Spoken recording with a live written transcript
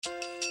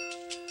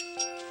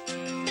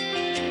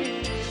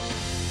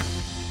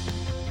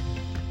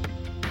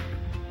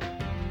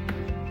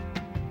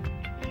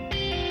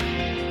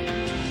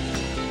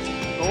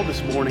goal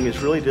this morning is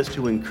really just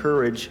to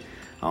encourage,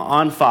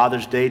 on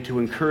Father's Day, to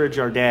encourage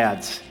our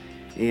dads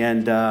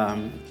and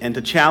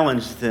to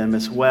challenge them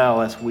as well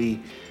as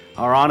we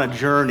are on a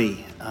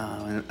journey,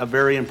 a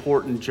very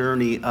important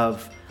journey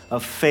of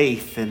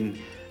faith, and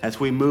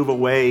as we move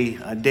away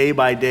day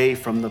by day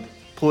from the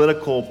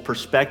political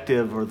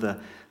perspective or the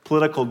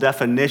political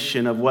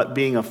definition of what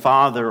being a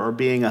father or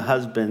being a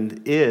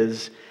husband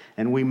is,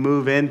 and we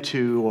move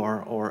into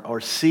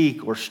or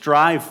seek or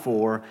strive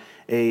for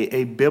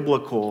a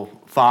biblical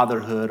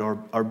fatherhood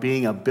or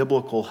being a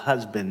biblical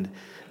husband.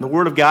 And the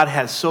Word of God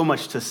has so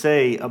much to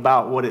say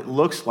about what it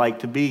looks like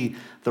to be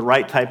the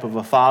right type of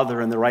a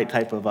father and the right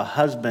type of a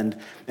husband.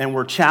 And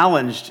we're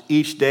challenged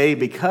each day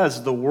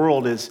because the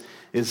world is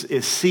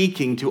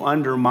seeking to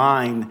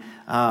undermine,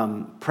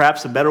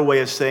 perhaps a better way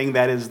of saying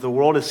that is the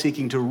world is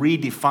seeking to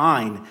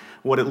redefine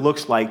what it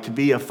looks like to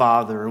be a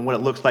father and what it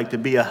looks like to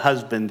be a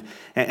husband,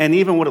 and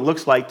even what it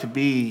looks like to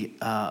be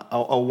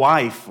a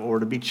wife or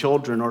to be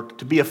children or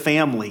to be a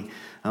family.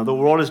 The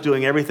world is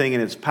doing everything in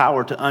its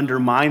power to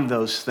undermine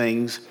those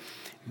things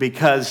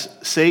because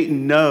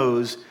Satan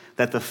knows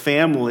that the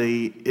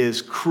family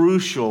is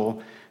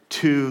crucial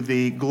to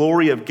the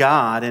glory of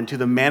God and to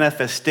the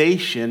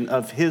manifestation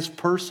of His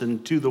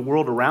person to the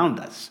world around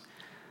us.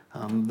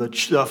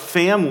 The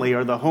family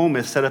or the home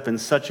is set up in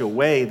such a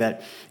way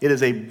that it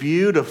is a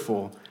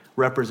beautiful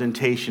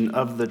representation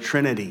of the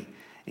Trinity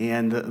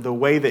and the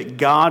way that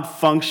God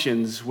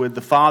functions with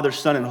the Father,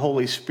 Son, and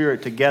Holy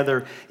Spirit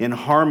together in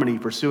harmony,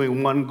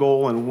 pursuing one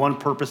goal and one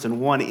purpose and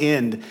one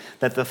end,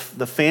 that the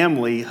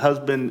family,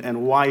 husband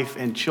and wife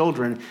and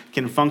children,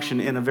 can function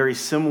in a very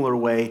similar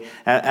way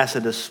as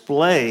a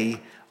display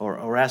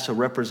or as a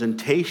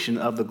representation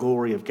of the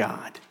glory of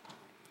God.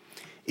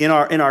 In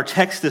our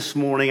text this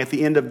morning, at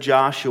the end of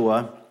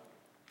Joshua,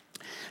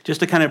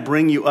 just to kind of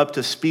bring you up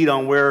to speed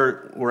on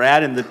where we're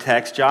at in the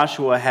text,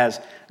 Joshua has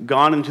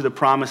gone into the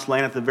promised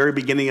land at the very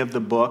beginning of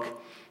the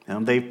book.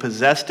 They've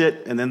possessed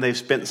it, and then they've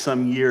spent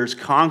some years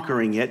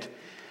conquering it.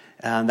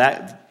 And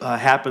that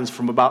happens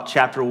from about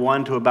chapter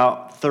 1 to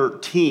about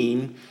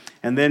 13.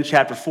 And then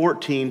chapter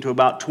 14 to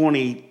about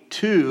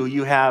 22,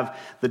 you have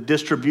the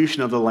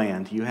distribution of the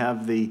land. You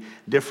have the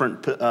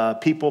different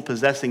people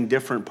possessing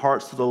different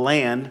parts of the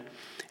land.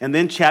 And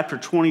then chapter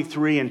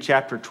 23 and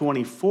chapter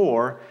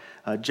 24,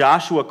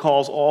 Joshua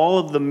calls all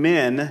of the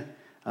men,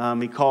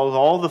 he calls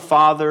all the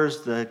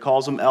fathers, he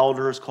calls them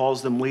elders,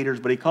 calls them leaders,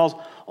 but he calls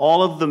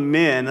all of the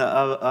men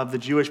of the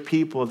Jewish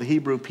people, of the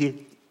Hebrew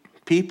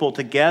people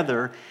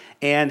together,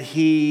 and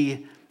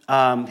he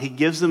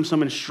gives them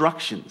some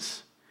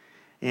instructions.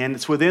 And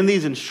it's within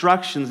these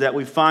instructions that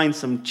we find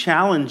some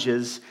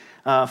challenges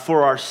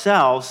for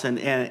ourselves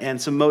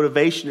and some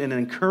motivation and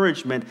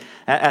encouragement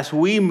as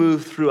we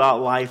move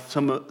throughout life,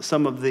 some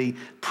of the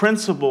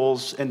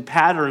principles and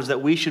patterns that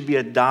we should be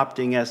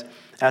adopting as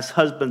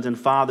husbands and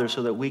fathers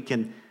so that we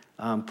can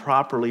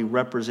properly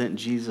represent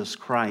Jesus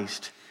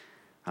Christ.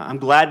 I'm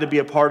glad to be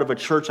a part of a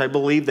church, I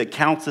believe, that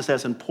counts this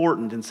as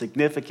important and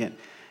significant,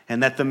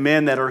 and that the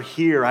men that are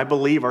here, I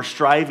believe, are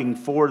striving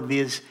for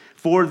these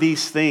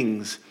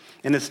things.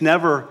 And it's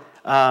never,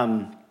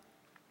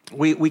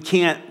 we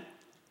can't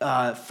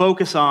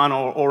focus on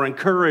or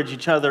encourage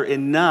each other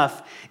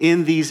enough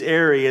in these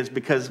areas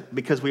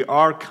because we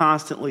are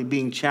constantly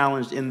being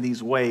challenged in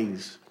these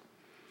ways.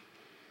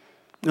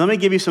 Let me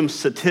give you some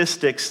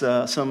statistics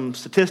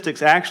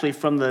actually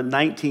from the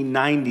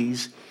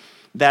 1990s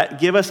that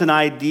give us an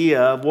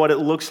idea of what it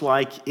looks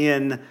like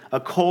in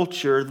a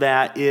culture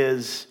that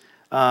is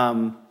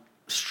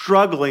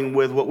struggling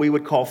with what we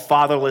would call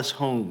fatherless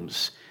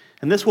homes.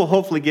 And this will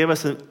hopefully give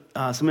us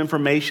some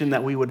information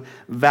that we would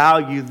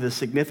value the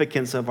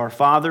significance of our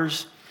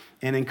fathers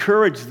and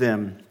encourage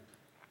them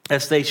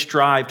as they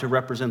strive to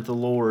represent the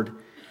Lord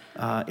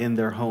in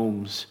their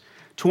homes.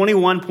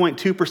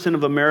 21.2%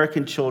 of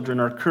American children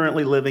are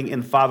currently living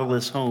in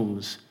fatherless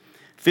homes.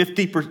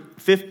 50 to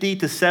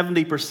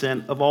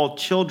 70% of all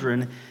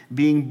children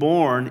being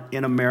born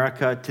in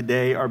America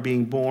today are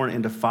being born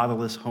into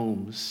fatherless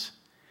homes.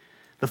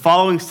 The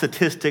following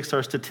statistics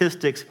are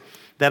statistics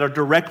that are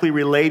directly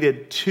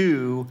related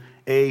to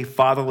a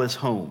fatherless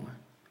home.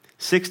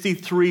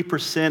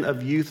 63%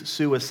 of youth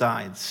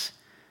suicides,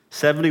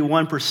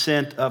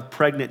 71% of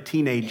pregnant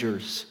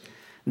teenagers,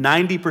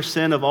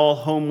 90% of all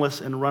homeless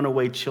and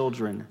runaway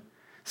children,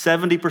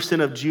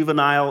 70% of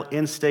juvenile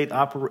in-state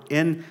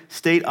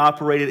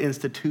operated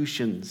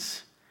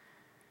institutions,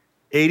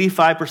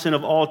 85%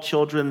 of all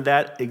children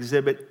that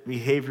exhibit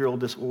behavioral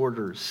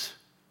disorders,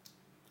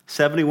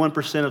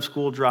 71% of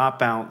school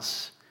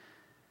dropouts,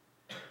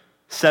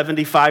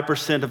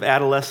 75% of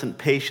adolescent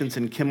patients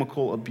in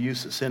chemical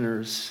abuse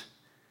centers,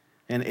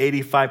 and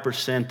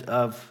 85%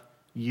 of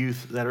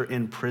youth that are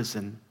in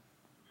prison.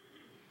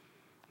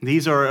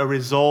 These are a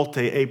result,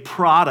 a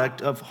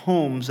product of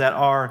homes that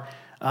are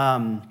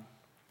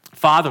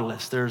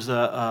fatherless. There's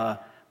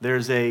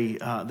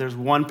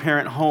one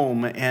parent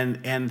home,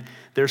 and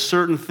there's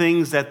certain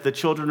things that the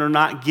children are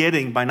not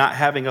getting by not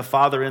having a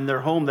father in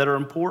their home that are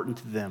important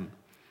to them.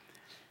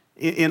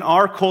 In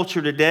our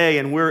culture today,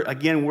 and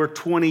we're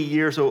 20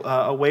 years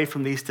away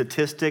from these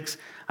statistics.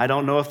 I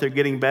don't know if they're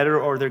getting better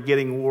or they're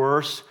getting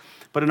worse.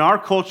 But in our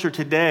culture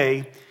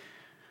today,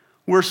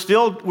 we're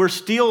still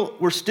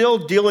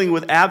dealing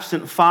with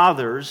absent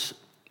fathers,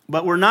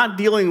 but we're not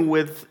dealing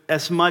with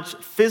as much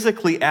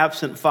physically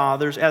absent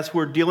fathers as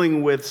we're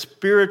dealing with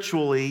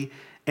spiritually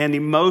and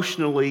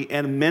emotionally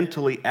and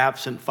mentally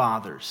absent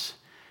fathers.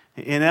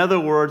 In other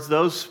words,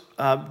 those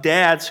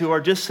dads who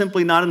are just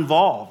simply not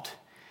involved.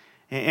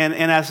 And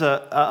as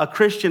a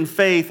Christian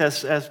faith,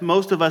 as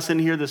most of us in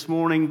here this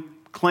morning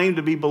claim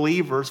to be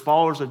believers,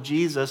 followers of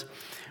Jesus,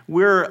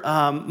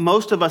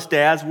 most of us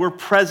dads, we're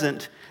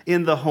present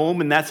in the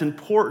home, and that's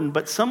important,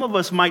 but some of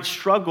us might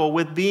struggle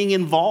with being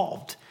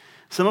involved.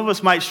 Some of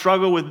us might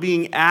struggle with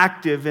being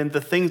active in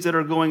the things that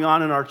are going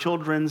on in our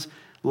children's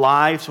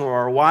lives or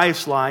our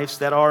wives' lives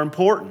that are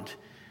important.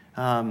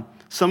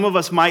 Some of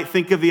us might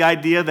think of the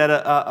idea that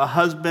a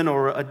husband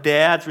or a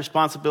dad's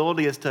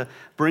responsibility is to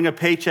bring a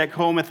paycheck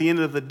home at the end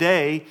of the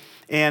day,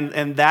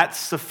 and that's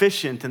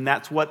sufficient, and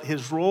that's what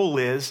his role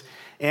is.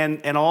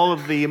 And all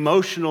of the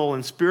emotional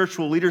and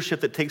spiritual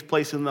leadership that takes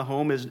place in the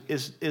home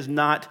is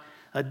not,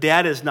 a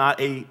dad is not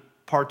a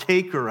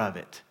partaker of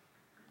it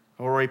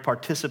or a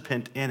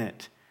participant in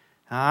it.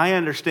 I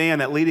understand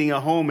that leading a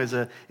home is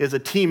a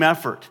team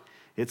effort.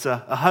 It's a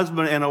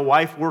husband and a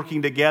wife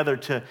working together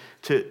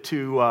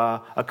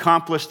to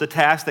accomplish the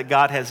task that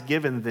God has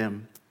given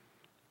them.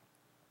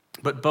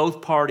 But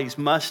both parties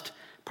must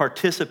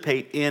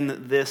participate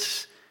in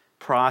this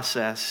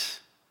process.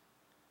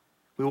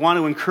 We want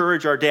to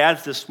encourage our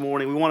dads this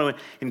morning. We want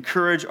to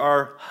encourage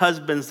our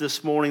husbands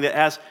this morning that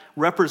as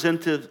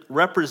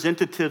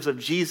representatives of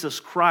Jesus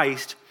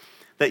Christ,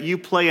 that you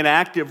play an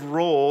active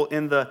role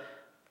in the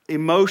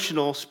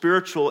emotional,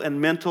 spiritual,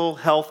 and mental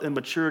health and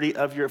maturity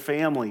of your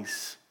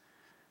families.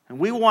 And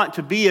we want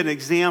to be an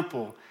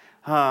example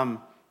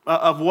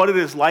of what it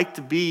is like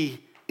to be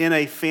in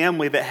a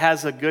family that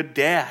has a good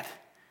dad.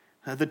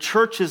 The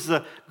church is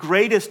the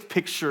greatest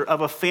picture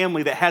of a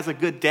family that has a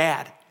good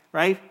dad,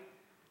 right?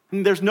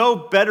 And there's no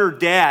better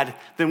dad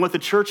than what the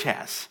church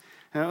has.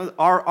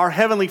 Our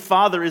Heavenly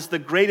Father is the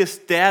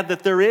greatest dad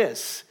that there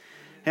is.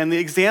 And the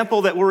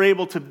example that we're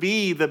able to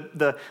be,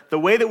 the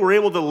way that we're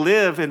able to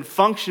live and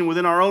function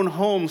within our own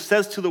home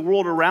says to the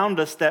world around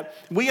us that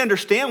we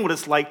understand what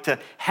it's like to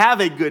have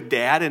a good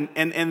dad,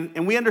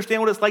 and we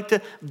understand what it's like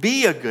to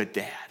be a good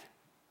dad.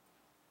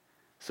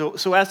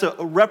 So as a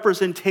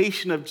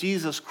representation of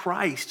Jesus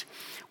Christ,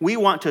 we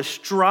want to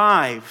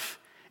strive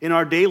in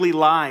our daily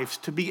lives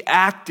to be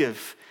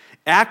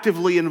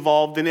actively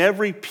involved in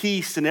every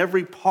piece and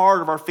every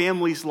part of our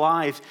family's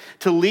lives,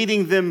 to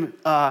leading them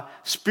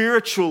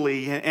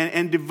spiritually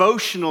and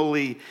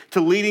devotionally, to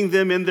leading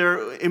them in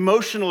their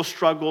emotional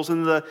struggles.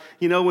 And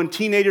when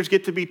teenagers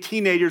get to be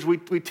teenagers,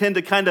 we tend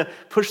to kind of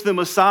push them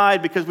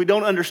aside because we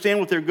don't understand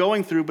what they're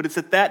going through. But it's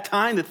at that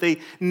time that they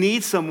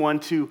need someone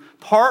to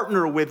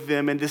partner with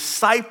them and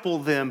disciple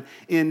them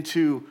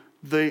into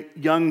the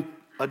young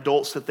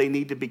adults that they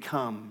need to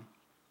become.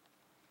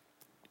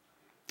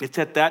 It's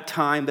at that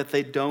time that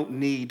they don't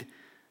need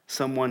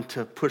someone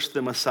to push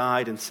them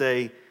aside and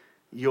say,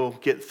 you'll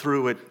get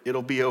through it,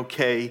 it'll be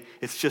okay,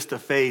 it's just a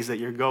phase that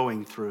you're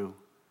going through.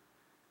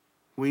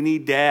 We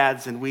need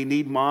dads and we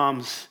need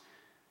moms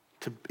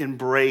to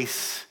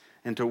embrace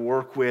and to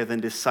work with and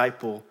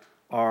disciple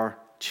our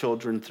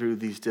children through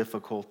these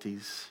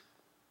difficulties.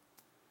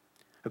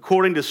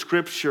 According to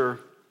Scripture,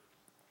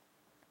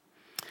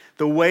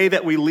 the way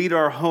that we lead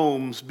our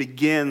homes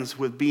begins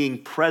with being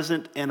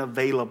present and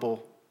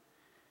available.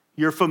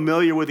 You're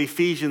familiar with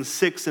Ephesians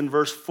 6 and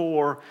verse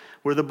 4,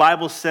 where the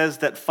Bible says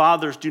that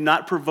fathers, do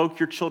not provoke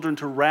your children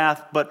to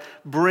wrath, but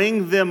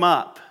bring them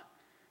up.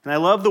 And I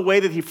love the way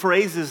that he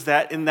phrases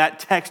that in that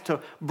text,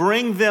 to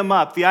bring them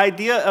up. The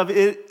idea of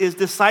it is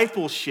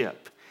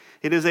discipleship.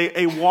 It is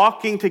a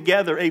walking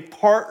together, a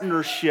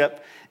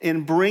partnership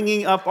in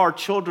bringing up our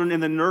children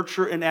in the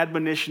nurture and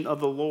admonition of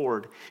the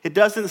Lord. It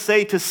doesn't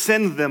say to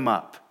send them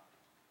up.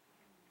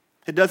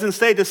 It doesn't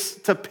say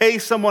to pay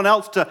someone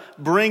else to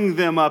bring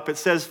them up. It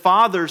says,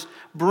 fathers,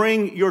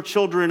 bring your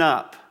children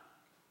up.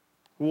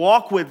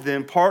 Walk with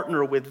them,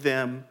 partner with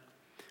them.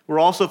 We're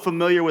also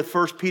familiar with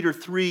 1 Peter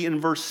 3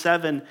 and verse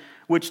 7,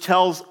 which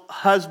tells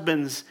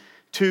husbands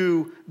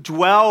to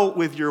dwell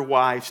with your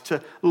wives,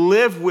 to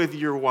live with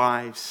your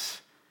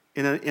wives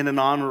in an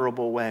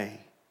honorable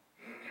way,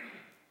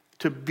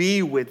 to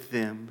be with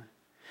them.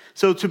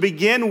 So to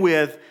begin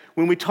with,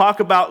 when we talk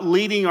about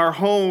leading our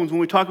homes, when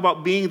we talk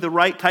about being the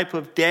right type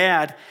of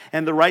dad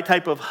and the right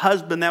type of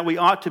husband that we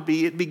ought to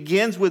be, it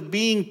begins with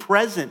being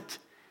present.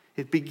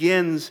 It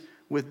begins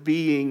with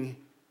being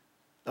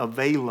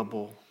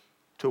available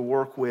to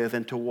work with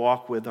and to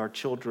walk with our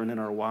children and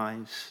our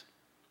wives.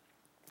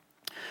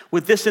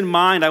 With this in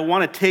mind, I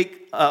want to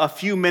take a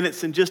few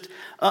minutes and just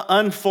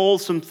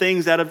unfold some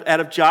things out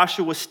of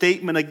Joshua's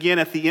statement again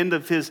at the end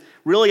of his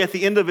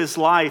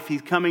life.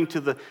 He's coming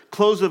to the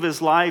close of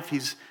his life.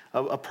 He's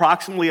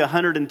approximately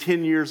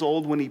 110 years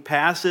old when he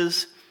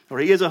passes. or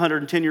he is a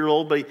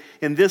 110-year-old, but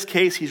in this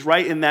case, he's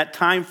right in that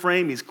time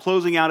frame. He's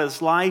closing out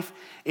his life,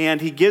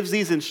 and he gives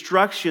these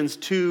instructions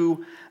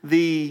to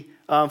the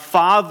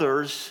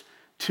fathers,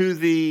 to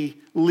the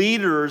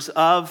leaders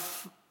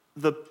of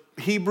the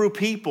Hebrew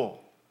people.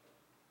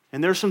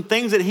 And there's some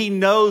things that he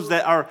knows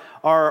that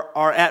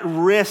are at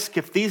risk.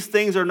 If these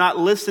things are not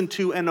listened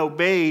to and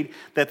obeyed,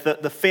 that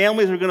the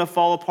families are going to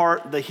fall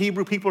apart, the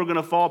Hebrew people are going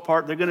to fall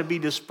apart, they're going to be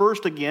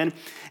dispersed again.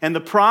 And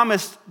the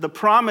promises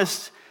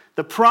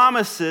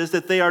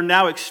that they are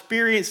now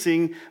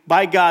experiencing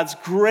by God's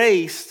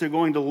grace, they're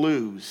going to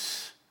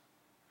lose.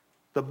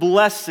 The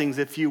blessings,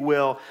 if you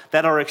will,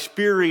 that are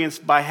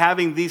experienced by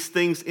having these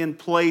things in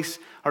place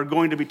are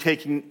going to be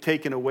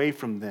taken away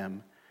from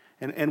them.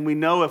 And we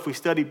know if we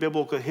study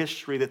biblical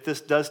history that this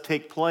does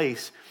take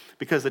place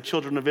because the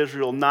children of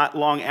Israel not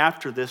long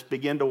after this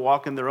begin to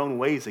walk in their own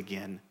ways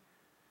again,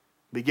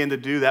 begin to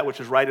do that which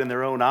is right in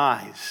their own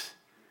eyes.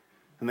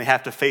 And they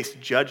have to face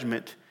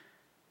judgment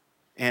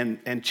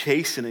and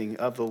chastening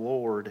of the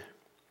Lord.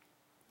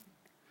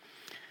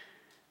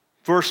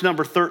 Verse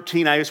number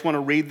 13, I just want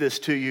to read this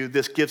to you.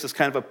 This gives us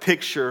kind of a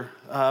picture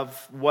of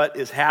what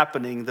is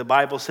happening. The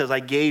Bible says, I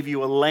gave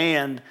you a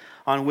land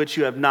on which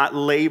you have not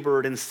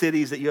labored, and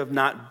cities that you have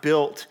not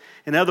built.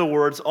 In other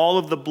words, all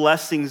of the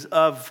blessings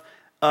of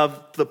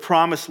the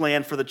promised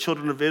land for the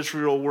children of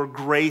Israel were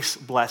grace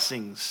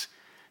blessings.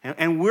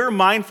 And we're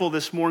mindful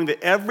this morning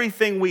that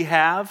everything we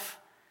have,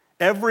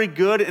 every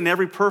good and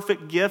every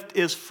perfect gift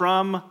is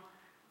from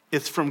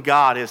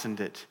God, isn't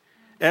it?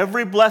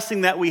 Every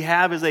blessing that we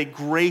have is a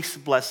grace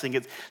blessing.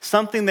 It's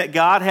something that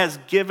God has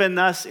given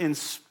us in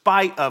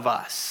spite of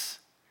us.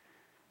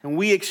 And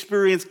we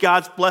experience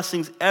God's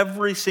blessings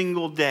every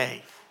single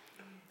day.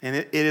 And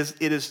it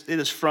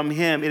is from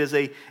Him. It is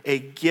a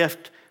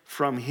gift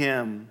from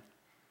Him.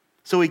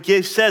 So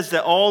He says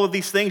that all of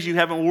these things you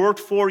haven't worked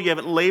for, you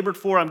haven't labored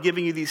for, I'm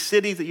giving you these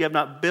cities that you have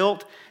not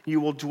built.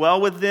 You will dwell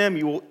with them.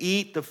 You will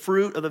eat the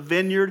fruit of the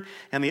vineyard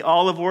and the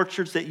olive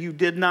orchards that you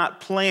did not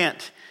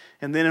plant.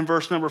 And then in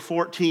verse number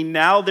 14,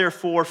 now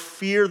therefore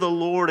fear the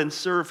Lord and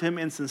serve Him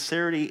in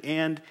sincerity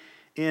and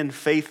in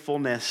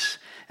faithfulness.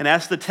 And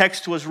as the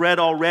text was read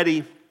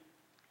already,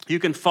 you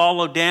can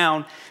follow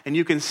down and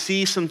you can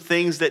see some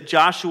things that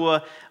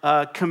Joshua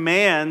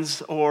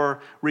commands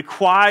or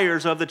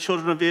requires of the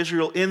children of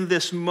Israel in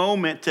this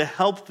moment to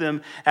help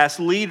them as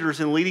leaders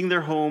in leading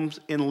their homes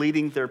and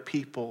leading their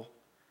people.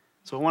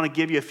 So I want to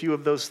give you a few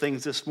of those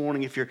things this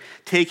morning. If you're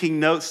taking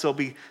notes, there'll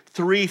be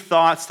 3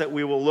 thoughts that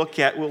we will look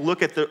at. We'll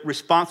look at the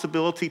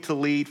responsibility to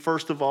lead,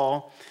 first of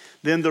all,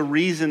 then the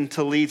reason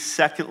to lead,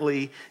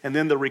 secondly, and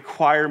then the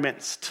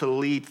requirements to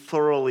lead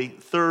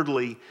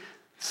thirdly,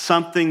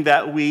 something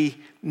that we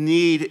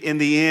need in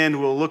the end.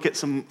 We'll look at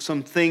some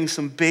things,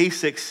 some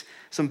basics,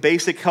 some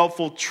basic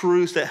helpful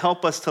truths that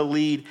help us to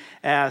lead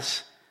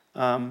as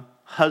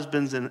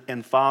husbands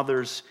and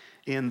fathers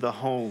in the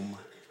home.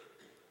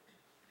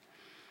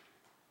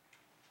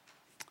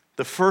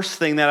 The first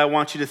thing that I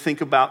want you to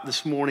think about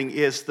this morning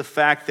is the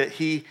fact that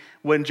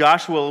when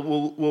Joshua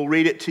will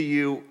read it to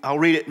you, I'll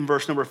read it in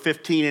verse number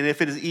 15. And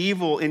if it is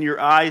evil in your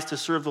eyes to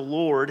serve the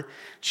Lord,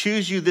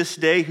 choose you this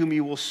day whom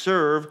you will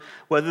serve,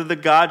 whether the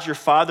gods your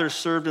fathers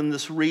served in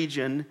this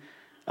region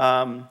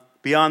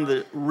beyond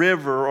the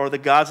river, or the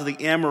gods of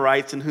the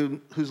Amorites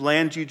in whose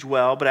land you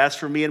dwell. But as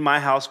for me and my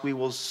house, we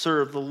will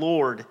serve the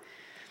Lord.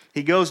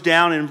 He goes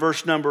down in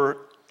verse number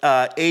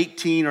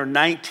 18 or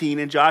 19,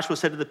 and Joshua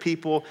said to the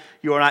people,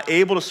 you are not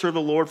able to serve the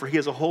Lord, for He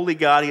is a holy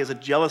God. He is a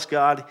jealous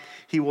God.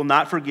 He will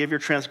not forgive your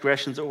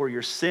transgressions or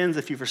your sins.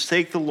 If you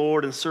forsake the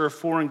Lord and serve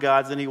foreign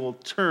gods, then He will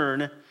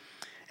turn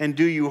and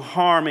do you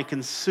harm and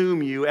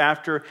consume you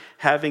after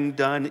having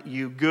done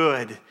you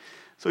good.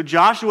 So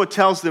Joshua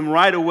tells them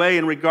right away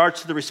in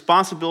regards to the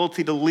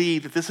responsibility to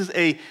lead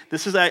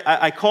that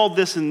I called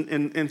this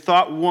in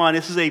thought 1,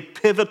 this is a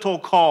pivotal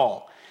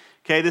call.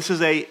 Okay, this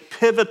is a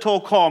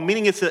pivotal call,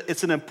 meaning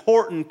it's an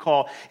important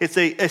call. It's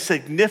a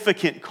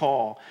significant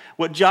call.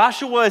 What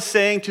Joshua is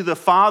saying to the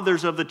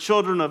fathers of the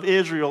children of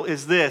Israel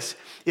is this: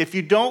 if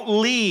you don't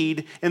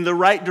lead in the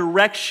right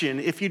direction,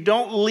 if you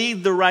don't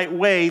lead the right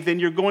way, then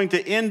you're going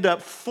to end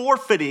up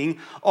forfeiting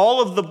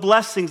all of the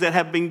blessings that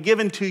have been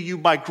given to you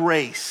by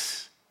grace.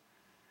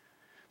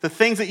 The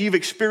things that you've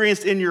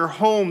experienced in your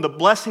home, the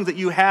blessings that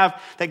you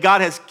have that God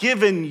has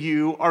given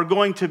you are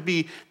going to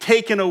be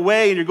taken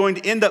away, and you're going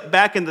to end up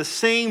back in the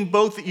same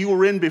boat that you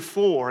were in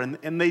before,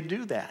 and they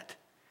do that.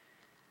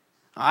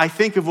 I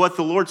think of what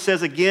the Lord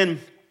says again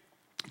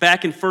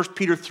back in 1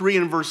 Peter 3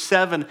 and verse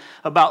 7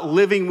 about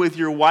living with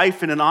your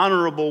wife in an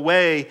honorable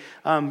way,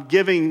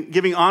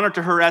 giving honor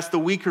to her as the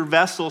weaker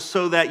vessel,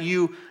 so that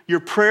your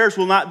prayers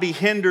will not be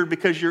hindered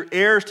because you're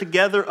heirs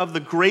together of the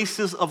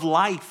graces of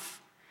life.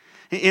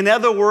 In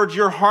other words,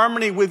 your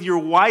harmony with your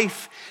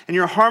wife and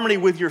your harmony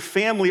with your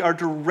family are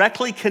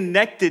directly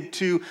connected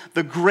to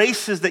the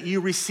graces that you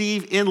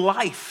receive in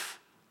life.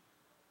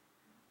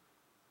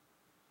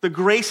 The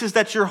graces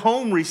that your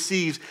home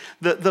receives,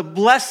 the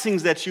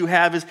blessings that you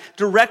have is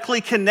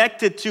directly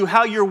connected to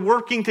how you're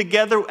working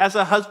together as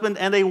a husband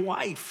and a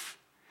wife.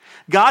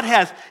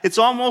 It's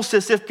almost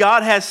as if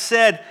God has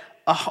said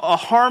a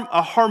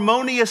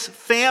harmonious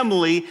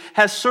family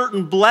has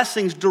certain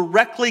blessings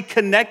directly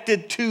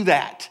connected to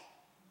that.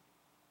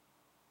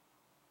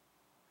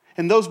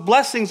 And those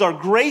blessings are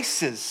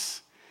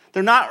graces.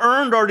 They're not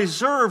earned or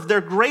deserved,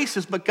 they're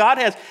graces, but God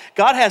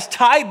has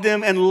tied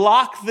them and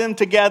locked them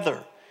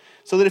together.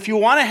 So that if you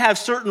want to have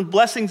certain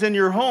blessings in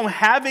your home,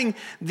 having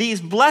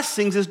these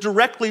blessings is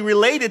directly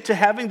related to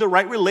having the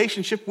right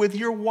relationship with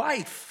your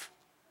wife.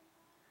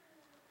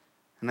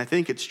 And I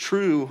think it's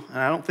true, and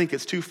I don't think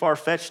it's too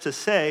far-fetched to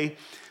say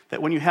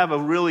that when you have a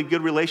really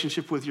good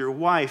relationship with your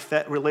wife,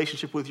 that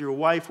relationship with your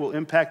wife will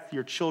impact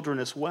your children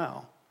as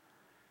well.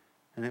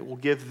 And it will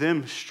give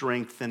them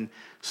strength and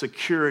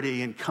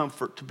security and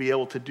comfort to be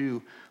able to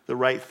do the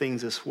right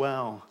things as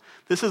well.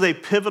 This is a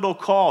pivotal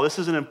call. This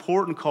is an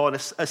important call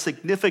and a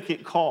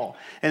significant call.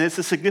 And it's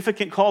a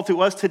significant call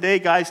to us today,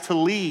 guys, to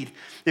lead.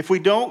 If we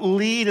don't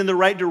lead in the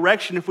right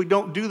direction, if we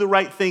don't do the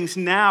right things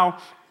now,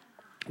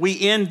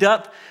 we end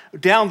up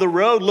down the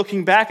road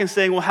looking back and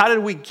saying, well, how did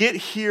we get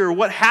here?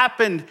 What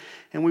happened?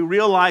 And we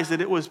realize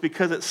that it was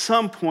because at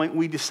some point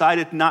we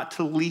decided not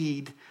to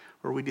lead,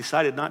 or we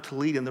decided not to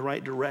lead in the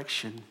right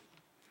direction.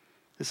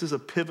 This is a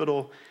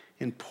pivotal,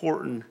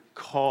 important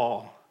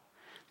call.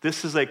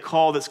 This is a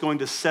call that's going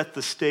to set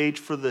the stage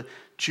for the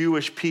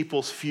Jewish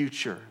people's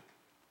future.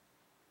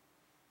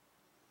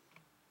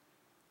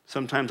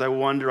 Sometimes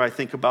I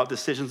think about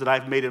decisions that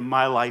I've made in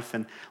my life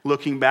and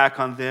looking back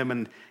on them,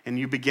 and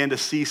you begin to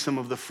see some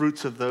of the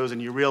fruits of those,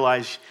 and you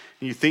realize,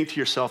 and you think to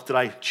yourself, did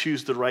I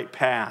choose the right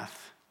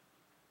path?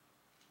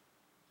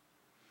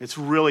 It's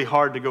really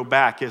hard to go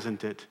back,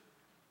 isn't it?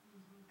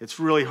 It's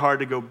really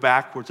hard to go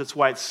backwards. That's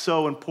why it's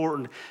so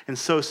important and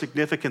so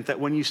significant that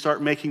when you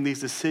start making these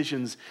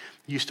decisions,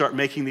 you start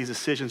making these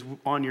decisions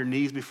on your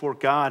knees before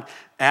God,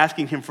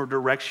 asking Him for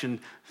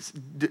direction,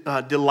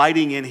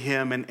 delighting in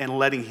Him, and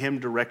letting Him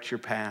direct your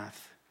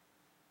path.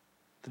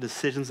 The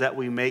decisions that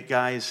we make,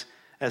 guys,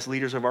 as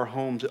leaders of our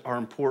homes are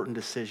important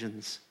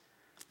decisions.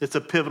 It's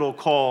a pivotal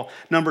call.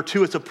 Number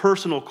 2, it's a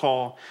personal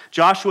call.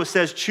 Joshua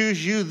says,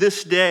 choose you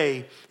this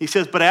day. He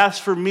says, but as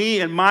for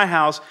me and my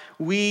house,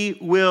 we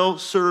will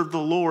serve the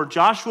Lord.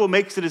 Joshua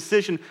makes a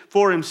decision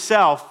for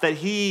himself that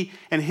he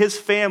and his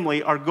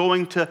family are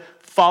going to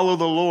follow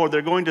the Lord.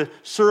 They're going to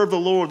serve the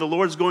Lord. The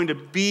Lord's going to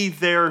be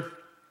their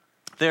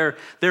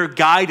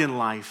guide in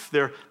life,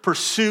 their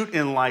pursuit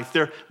in life,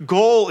 their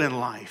goal in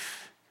life.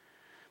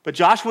 But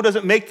Joshua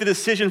doesn't make the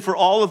decision for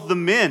all of the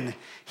men.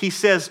 He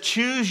says,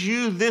 choose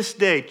you this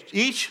day.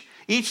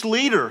 Each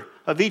leader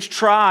of each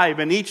tribe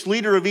and each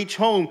leader of each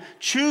home,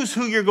 choose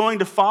who you're going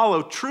to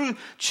follow.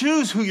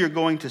 Choose who you're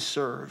going to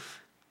serve.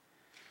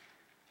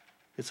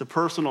 It's a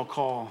personal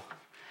call.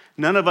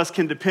 None of us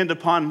can depend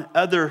upon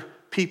other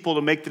people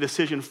to make the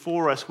decision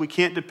for us. We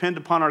can't depend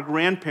upon our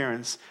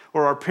grandparents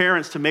or our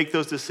parents to make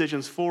those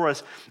decisions for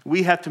us.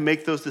 We have to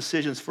make those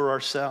decisions for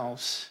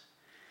ourselves.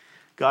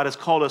 God has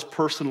called us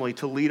personally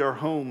to lead our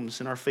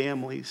homes and our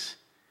families.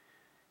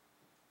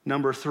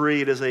 Number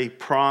 3, it is a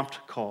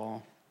prompt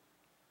call.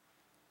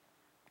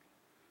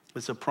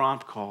 It's a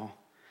prompt call.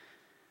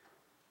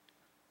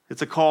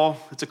 It's a call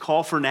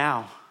for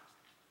now.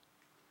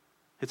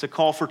 It's a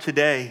call for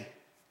today.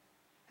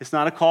 It's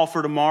not a call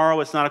for tomorrow.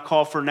 It's not a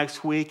call for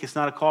next week. It's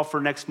not a call for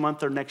next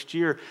month or next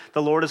year.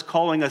 The Lord is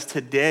calling us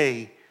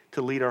today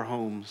to lead our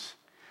homes.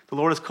 The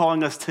Lord is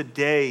calling us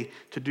today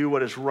to do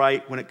what is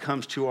right when it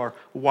comes to our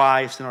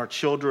wives and our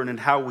children and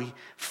how we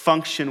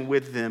function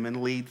with them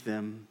and lead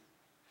them.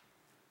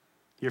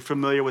 You're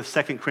familiar with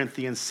 2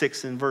 Corinthians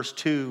 6 and verse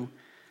 2.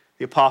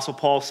 The Apostle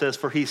Paul says,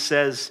 for he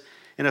says,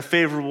 in a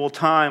favorable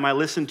time I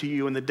listened to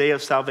you, in the day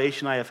of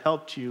salvation I have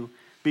helped you.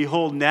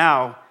 Behold,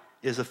 now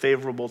is a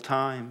favorable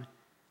time.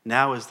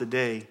 Now is the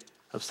day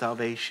of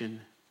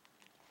salvation.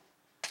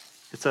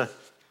 It's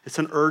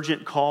an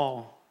urgent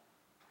call.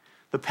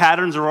 The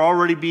patterns are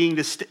already being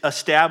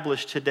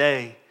established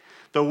today.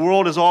 The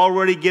world is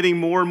already getting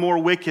more and more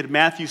wicked.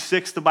 Matthew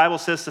 6, the Bible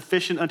says,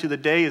 sufficient unto the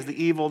day is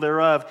the evil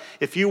thereof.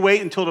 If you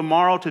wait until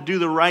tomorrow to do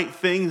the right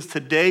things,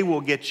 today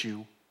will get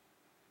you.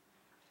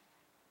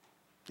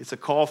 It's a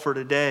call for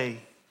today.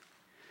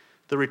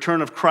 The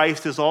return of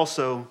Christ is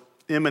also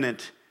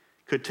imminent.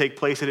 Could take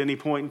place at any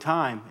point in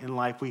time in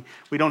life.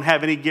 We don't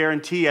have any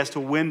guarantee as to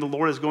when the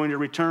Lord is going to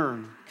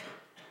return.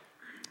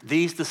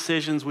 These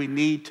decisions we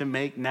need to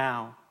make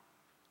now.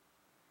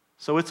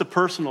 So it's a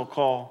personal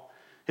call.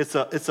 It's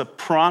a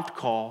prompt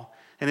call,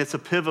 and it's a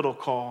pivotal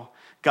call.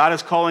 God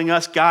is calling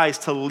us, guys,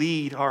 to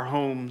lead our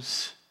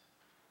homes.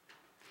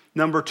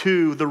 Number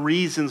 2, the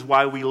reasons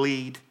why we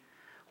lead.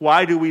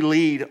 Why do we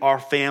lead our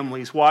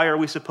families? Why are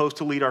we supposed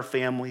to lead our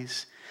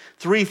families?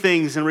 3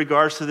 things in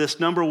regards to this.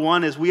 Number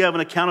 1 is we have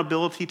an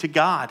accountability to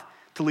God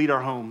to lead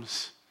our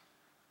homes.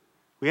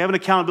 We have an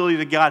accountability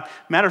to God.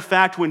 Matter of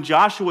fact, when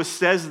Joshua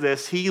says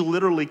this, he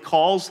literally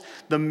calls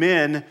the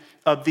men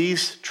of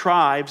these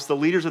tribes, the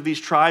leaders of these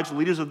tribes, the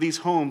leaders of these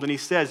homes, and he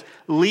says,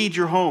 lead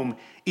your home.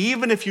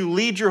 Even if you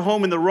lead your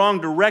home in the wrong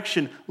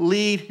direction,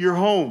 lead your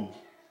home.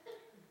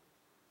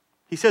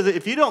 He says that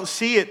if you don't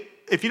see it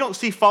if you don't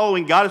see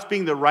following God as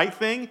being the right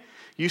thing,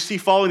 you see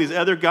following these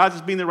other gods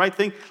as being the right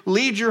thing,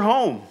 lead your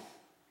home.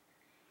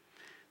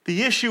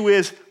 The issue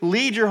is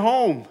lead your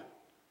home.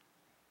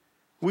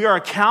 We are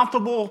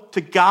accountable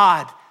to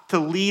God to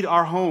lead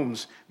our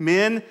homes.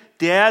 Men,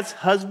 dads,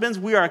 husbands,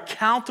 we are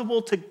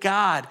accountable to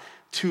God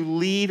to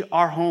lead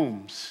our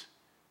homes.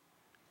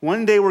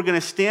 One day we're going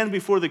to stand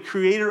before the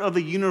creator of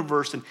the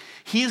universe, and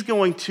he is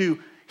going to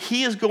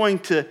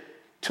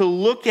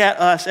look at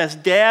us as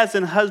dads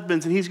and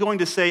husbands, and he's going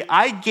to say,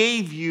 I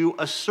gave you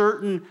a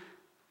certain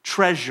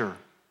treasure.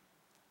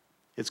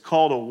 It's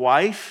called a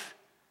wife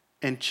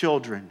and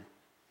children.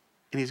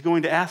 And he's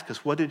going to ask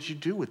us, what did you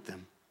do with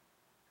them?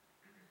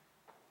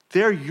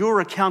 They're your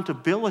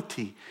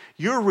accountability.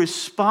 You're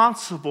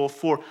responsible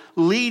for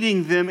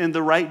leading them in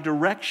the right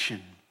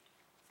direction.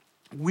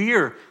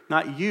 We're,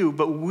 not you,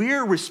 but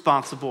we're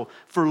responsible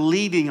for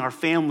leading our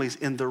families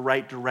in the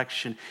right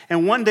direction.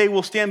 And one day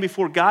we'll stand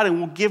before God and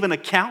we'll give an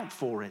account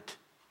for it,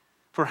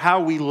 for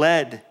how we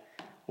led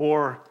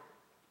or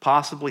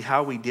possibly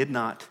how we did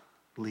not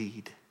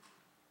lead.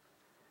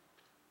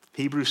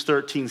 Hebrews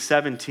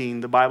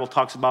 13:17, the Bible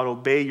talks about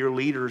obey your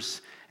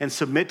leaders and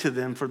submit to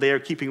them, for they are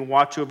keeping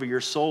watch over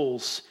your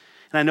souls.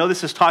 And I know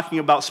this is talking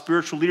about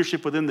spiritual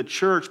leadership within the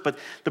church, but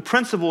the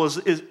principle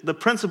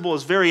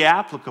is very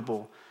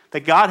applicable.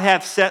 That God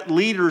hath set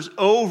leaders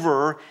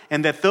over,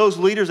 and that those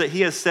leaders that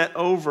he has set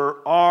over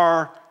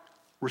are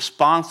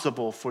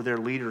responsible for their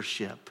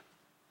leadership.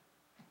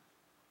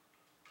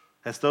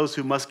 As those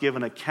who must give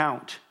an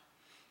account,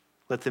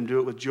 let them do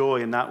it with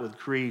joy and not with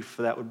grief,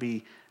 for that would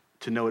be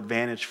to no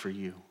advantage for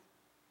you.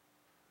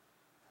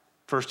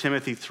 1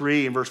 Timothy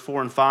 3 and verse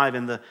 4 and 5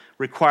 in the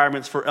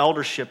requirements for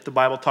eldership, the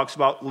Bible talks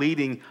about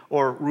leading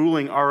or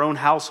ruling our own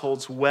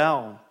households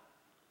well.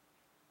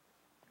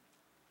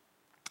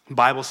 The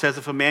Bible says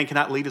if a man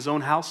cannot lead his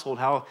own household,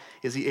 how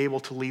is he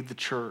able to lead the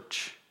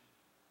church?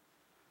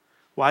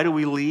 Why do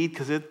we lead?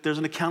 Because there's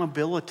an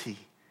accountability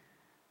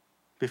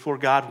before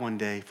God one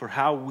day for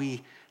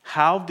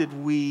how did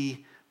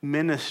we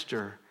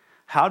minister?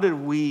 How did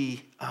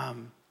we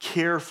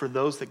care for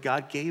those that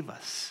God gave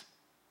us?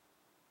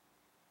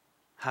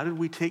 How did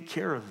we take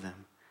care of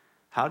them?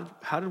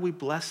 How did we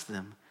bless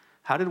them?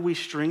 How did we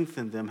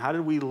strengthen them? How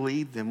did we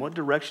lead them? What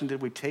direction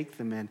did we take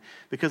them in?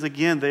 Because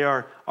again, they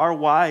are our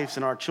wives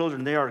and our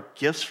children. They are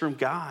gifts from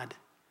God.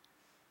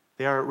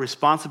 They are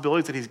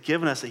responsibilities that he's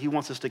given us, that he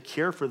wants us to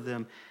care for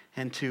them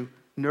and to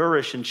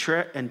nourish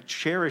and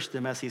cherish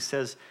them, as he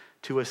says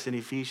to us in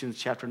Ephesians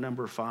chapter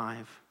number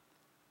 5.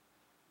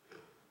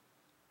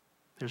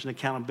 There's an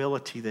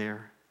accountability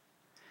there.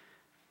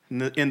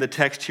 In the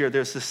text here,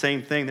 there's the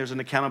same thing. There's an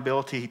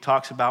accountability he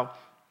talks about.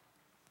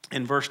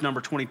 In verse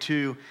number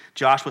 22,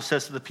 Joshua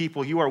says to the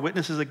people, you are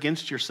witnesses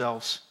against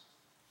yourselves.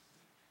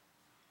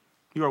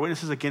 You are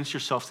witnesses against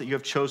yourselves that you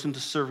have chosen to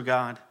serve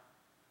God.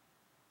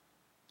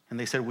 And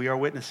they said, we are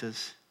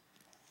witnesses.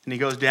 And he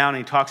goes down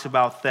and he talks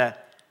about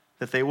that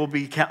they will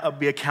be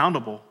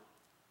accountable.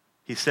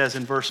 He says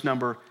in verse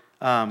number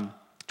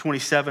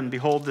 27,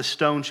 behold, this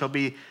stone shall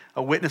be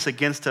a witness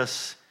against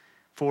us,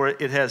 for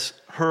it has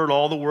heard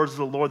all the words of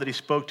the Lord that he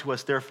spoke to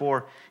us.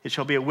 Therefore, it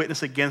shall be a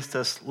witness against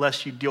us,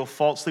 lest you deal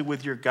falsely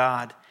with your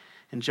God.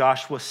 And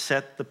Joshua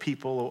set the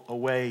people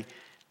away,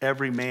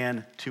 every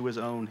man to his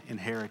own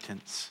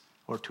inheritance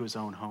or to his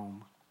own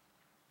home.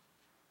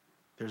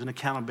 There's an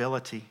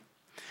accountability.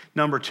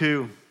 Number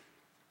 2,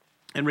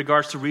 in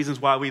regards to reasons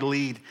why we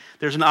lead,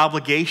 there's an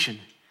obligation.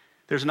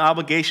 There's an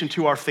obligation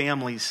to our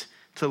families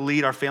to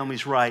lead our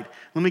families right.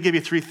 Let me give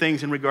you 3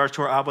 things in regards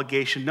to our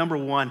obligation. Number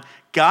 1,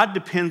 God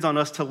depends on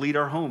us to lead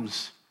our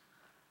homes.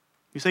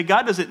 You say,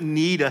 God doesn't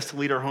need us to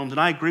lead our homes, and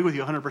I agree with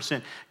you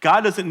 100%.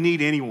 God doesn't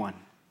need anyone.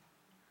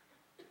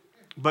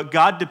 But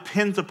God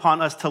depends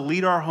upon us to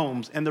lead our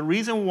homes. And the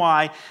reason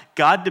why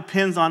God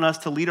depends on us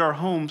to lead our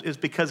homes is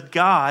because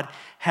God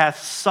hath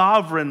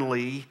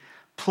sovereignly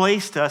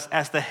placed us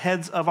as the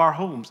heads of our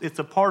homes. It's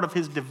a part of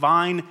his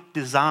divine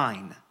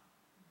design.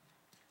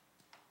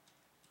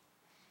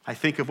 I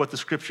think of what the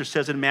scripture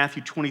says in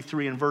Matthew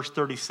 23 and verse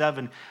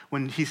 37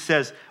 when he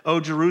says,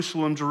 O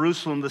Jerusalem,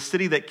 Jerusalem, the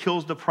city that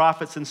kills the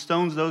prophets and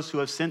stones those who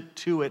have sent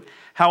to it.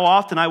 How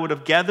often I would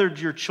have gathered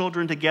your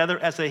children together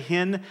as a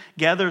hen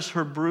gathers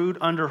her brood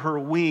under her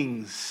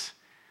wings.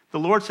 The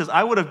Lord says,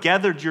 I would have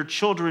gathered your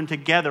children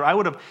together. I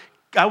would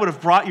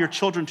have brought your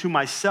children to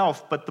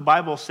myself, but the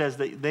Bible says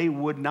that they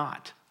would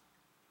not.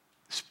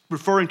 It's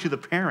referring to the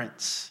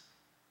parents.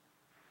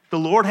 The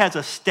Lord has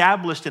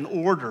established an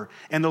order,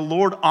 and the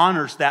Lord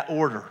honors that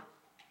order.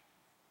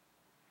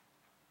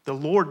 The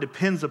Lord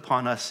depends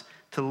upon us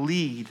to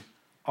lead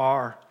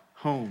our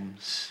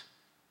homes.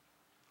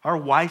 Our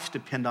wives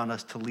depend on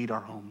us to lead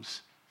our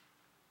homes.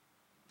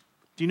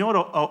 Do you know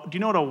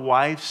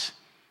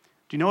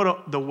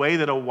the way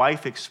that a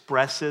wife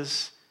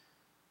expresses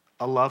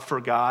a love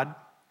for God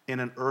in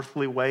an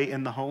earthly way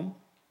in the home?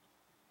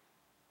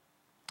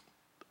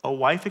 A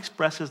wife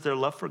expresses their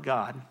love for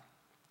God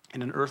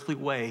in an earthly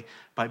way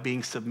by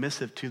being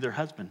submissive to their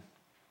husband.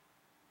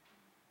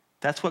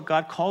 That's what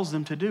God calls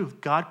them to do.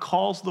 God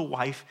calls the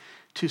wife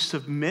to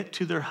submit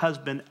to their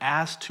husband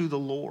as to the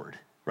Lord,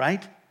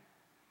 right?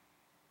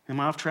 Am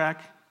I off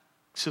track?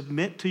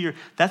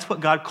 That's what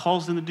God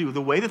calls them to do.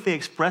 The way that they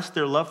express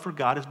their love for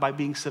God is by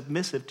being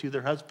submissive to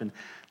their husband.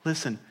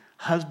 Listen,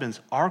 husbands,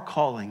 our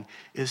calling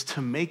is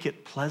to make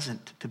it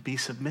pleasant to be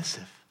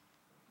submissive.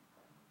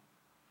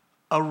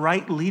 A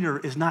right leader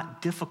is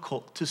not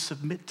difficult to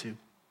submit to.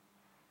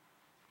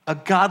 A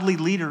godly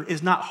leader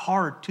is not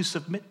hard to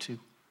submit to.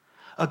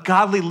 A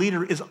godly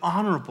leader is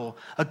honorable.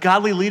 A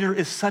godly leader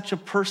is such a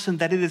person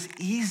that it is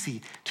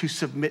easy to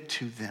submit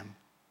to them.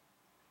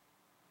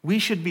 We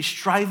should be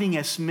striving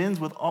as men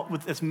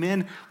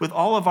with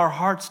all of our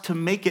hearts to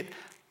make it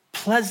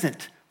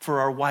pleasant for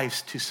our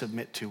wives to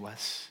submit to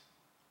us.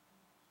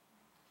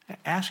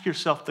 Ask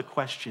yourself the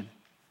question,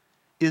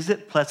 is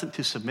it pleasant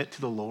to submit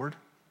to the Lord?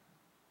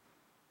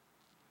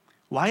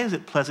 Why is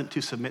it pleasant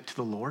to submit to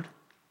the Lord?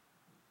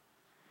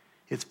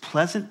 It's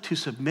pleasant to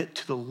submit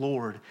to the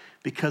Lord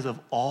because of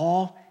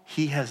all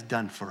he has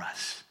done for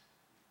us.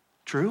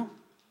 True?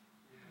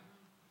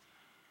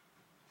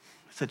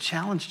 It's a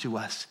challenge to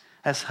us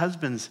as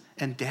husbands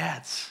and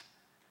dads.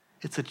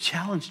 It's a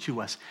challenge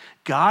to us.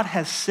 God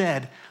has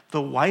said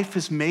the wife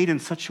is made in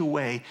such a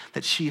way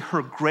that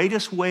her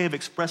greatest way of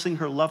expressing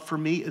her love for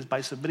me is by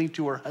submitting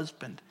to her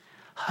husband.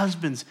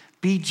 Husbands,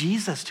 be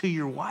Jesus to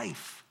your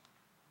wife,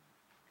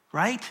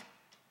 right?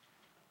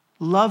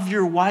 Love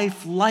your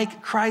wife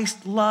like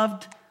Christ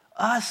loved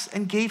us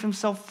and gave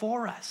himself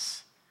for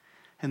us.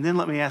 And then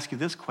let me ask you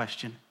this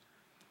question.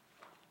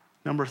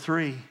 Number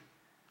 3,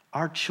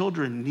 our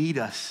children need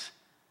us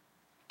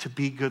to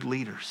be good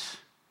leaders.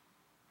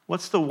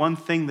 What's the one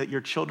thing that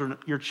your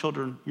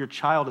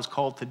child is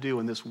called to do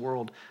in this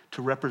world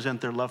to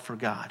represent their love for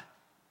God?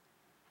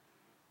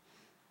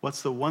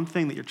 What's the one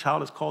thing that your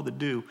child is called to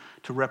do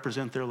to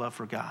represent their love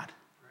for God?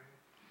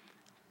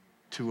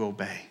 To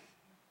obey.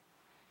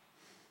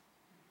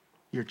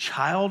 Your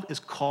child is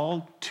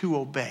called to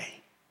obey.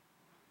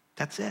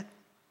 That's it.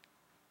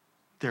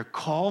 They're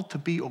called to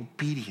be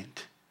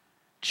obedient.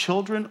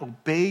 Children,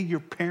 obey your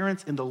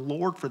parents in the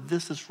Lord, for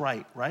this is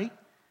right, right?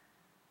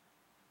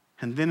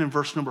 And then in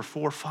verse number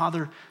 4,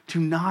 Father, do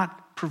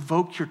not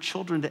provoke your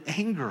children to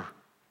anger.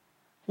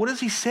 What is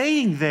he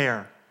saying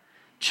there?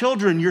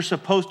 Children, you're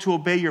supposed to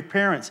obey your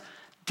parents.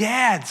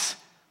 Dads,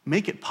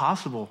 make it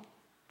possible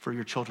for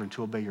your children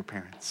to obey your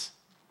parents.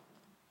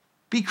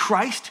 Be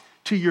Christ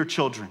to your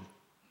children.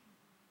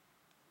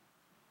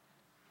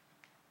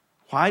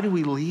 Why do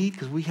we lead?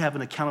 Because we have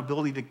an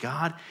accountability to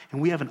God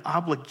and we have an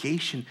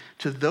obligation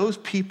to those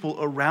people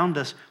around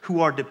us who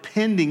are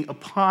depending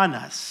upon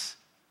us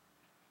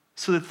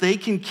so that they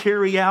can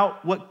carry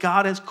out what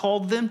God has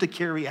called them to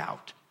carry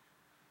out.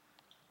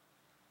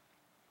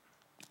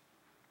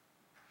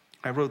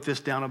 I wrote this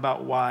down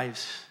about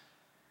wives.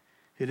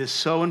 It is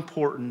so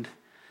important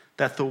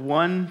that the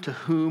one to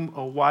whom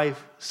a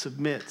wife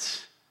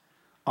submits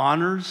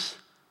honors,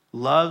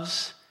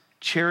 loves,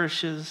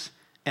 cherishes,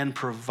 and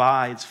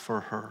provides for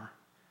her,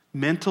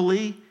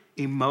 mentally,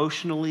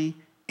 emotionally,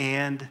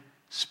 and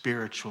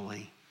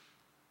spiritually.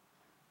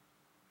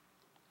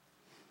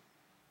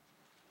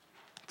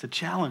 It's a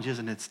challenge,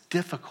 isn't it? It's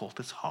difficult,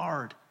 it's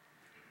hard.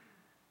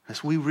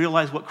 As we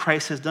realize what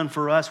Christ has done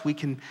for us, we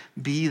can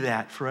be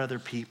that for other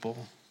people.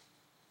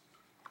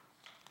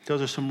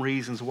 Those are some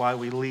reasons why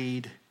we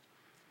lead.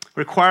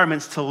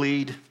 Requirements to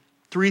lead.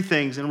 3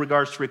 things in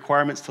regards to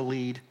requirements to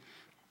lead.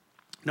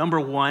 Number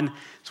 1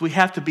 is we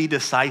have to be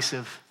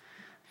decisive.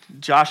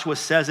 Joshua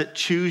says it,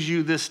 choose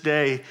you this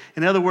day.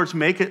 In other words,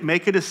 make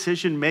a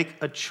decision, make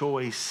a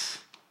choice.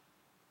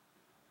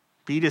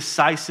 Be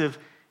decisive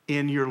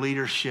in your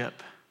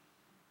leadership.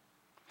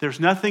 There's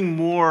nothing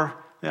more,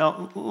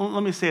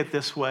 let me say it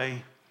this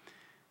way.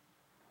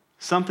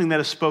 Something that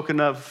is spoken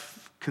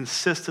of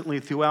consistently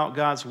throughout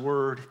God's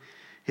word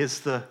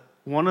is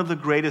one of the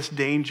greatest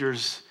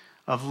dangers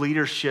of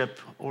leadership,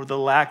 or the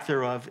lack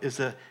thereof, is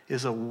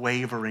a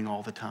wavering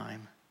all the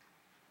time,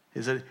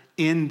 is an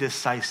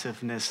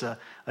indecisiveness. A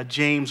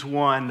James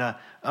 1,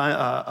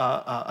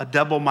 a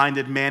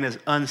double-minded man is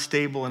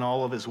unstable in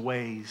all of his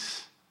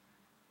ways.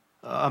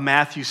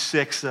 Matthew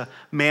 6, a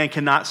man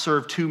cannot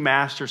serve 2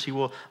 masters. He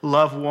will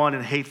love one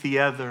and hate the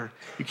other.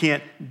 You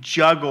can't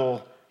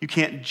juggle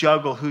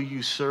who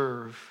you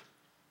serve.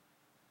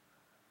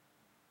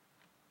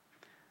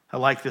 I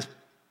like this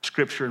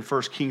scripture in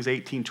 1 Kings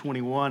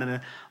 18:21,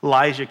 and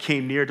Elijah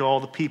came near to all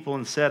the people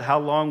and said, how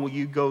long will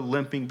you go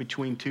limping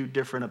between 2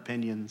 different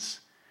opinions?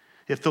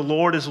 If the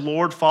Lord is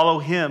Lord, follow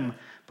him,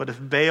 but if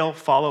Baal,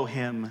 follow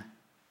him.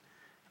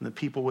 And the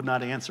people would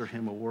not answer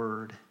him a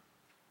word.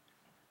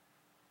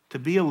 To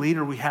be a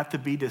leader, we have to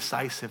be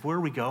decisive. Where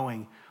are we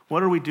going?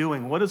 What are we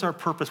doing? What is our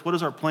purpose? What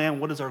is our plan?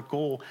 What is our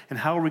goal? And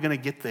how are we going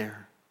to get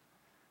there?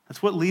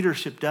 That's what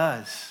leadership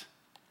does.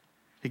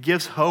 It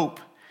gives hope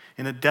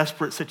in a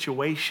desperate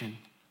situation.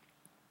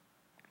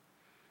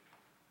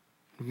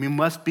 We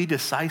must be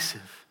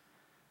decisive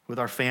with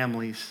our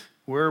families.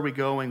 Where are we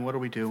going? What are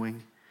we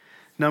doing?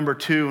 Number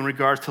 2, in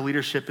regards to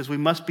leadership, is we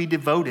must be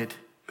devoted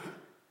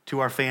to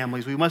our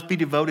families. We must be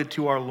devoted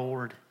to our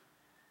Lord.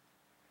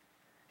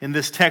 In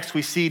this text,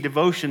 we see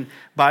devotion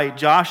by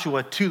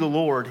Joshua to the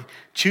Lord.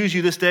 Choose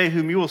you this day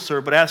whom you will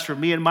serve, but as for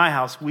me and my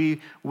house,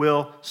 we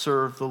will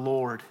serve the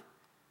Lord.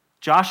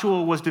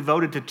 Joshua was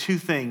devoted to two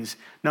things.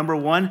 Number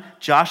one,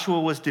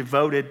 Joshua was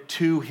devoted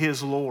to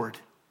his Lord.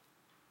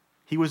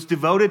 He was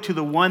devoted to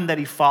the one that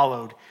he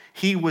followed.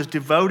 He was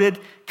devoted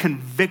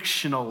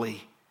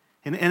convictionally.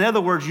 In other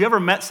words, you ever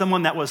met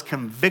someone that was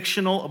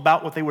convictional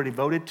about what they were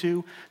devoted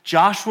to?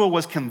 Joshua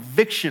was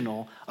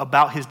convictional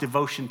about his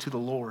devotion to the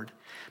Lord.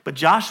 But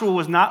Joshua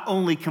was not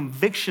only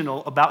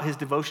convictional about his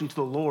devotion to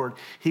the Lord,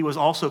 he was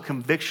also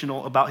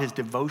convictional about his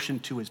devotion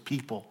to his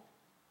people.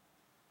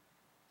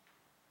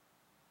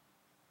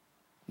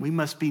 We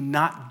must be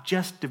not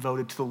just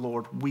devoted to the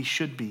Lord, we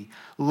should be.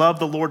 Love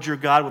the Lord your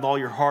God with all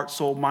your heart,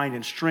 soul, mind,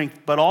 and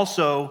strength, but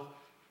also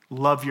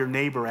love your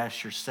neighbor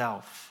as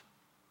yourself.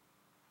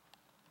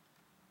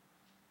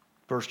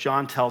 1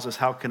 John tells us,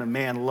 how can a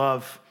man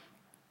love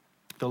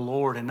the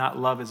Lord and not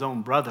love his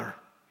own brother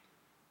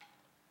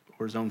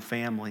or his own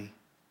family?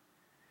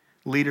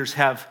 Leaders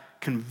have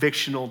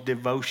convictional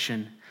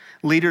devotion.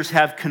 Leaders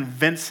have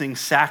convincing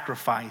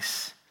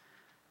sacrifice.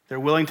 They're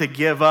willing to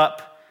give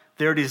up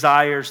their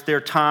desires,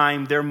 their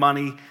time, their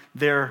money,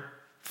 their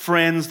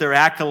friends, their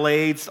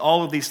accolades,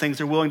 all of these things.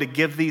 They're willing to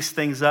give these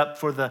things up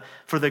for the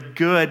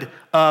good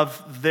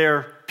of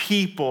their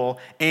people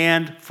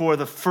and for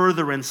the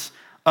furtherance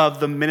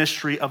of the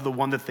ministry of the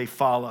one that they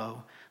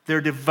follow.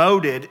 They're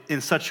devoted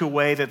in such a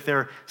way that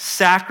their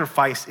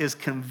sacrifice is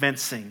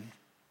convincing.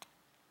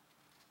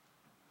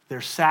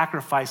 Their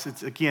sacrifice,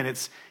 it's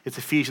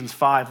Ephesians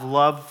 5.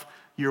 Love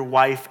your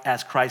wife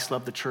as Christ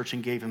loved the church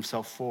and gave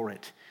himself for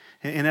it.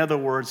 In other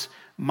words,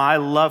 my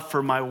love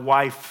for my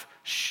wife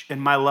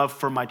and my love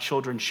for my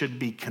children should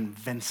be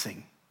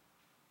convincing.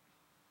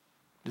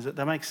 Does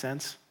that make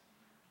sense?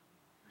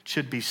 It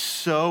should be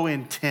so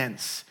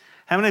intense.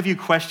 How many of you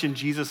question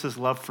Jesus'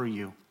 love for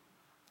you?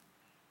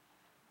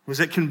 Was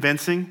it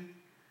convincing?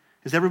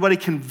 Is everybody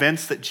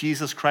convinced that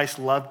Jesus Christ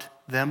loved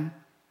them?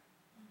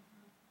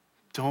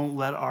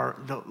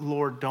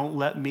 Lord, don't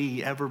let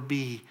me ever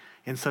be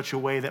in such a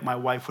way that my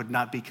wife would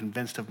not be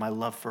convinced of my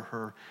love for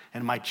her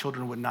and my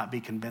children would not be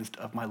convinced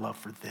of my love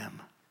for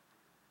them.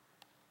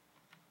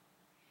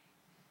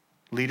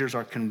 Leaders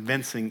are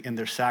convincing in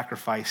their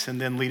sacrifice,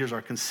 and then leaders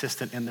are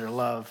consistent in their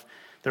love.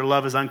 Their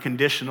love is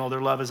unconditional.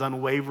 Their love is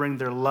unwavering.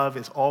 Their love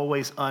is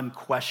always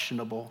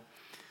unquestionable.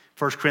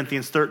 1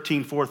 Corinthians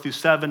 13,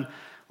 4-7,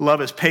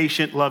 love is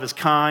patient, love is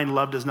kind,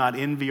 love does not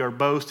envy or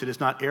boast, it is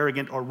not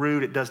arrogant or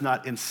rude, it does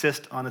not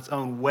insist on its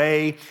own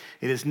way,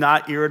 it is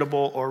not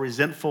irritable or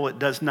resentful, it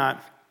does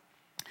not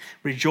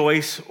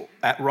rejoice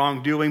at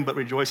wrongdoing, but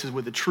rejoices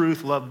with the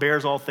truth. Love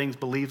bears all things,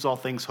 believes all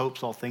things,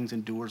 hopes all things,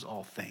 endures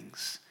all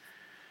things.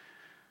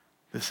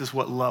 This is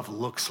what love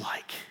looks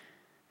like.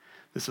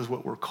 This is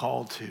what we're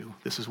called to.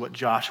 This is what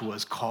Joshua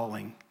is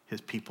calling his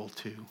people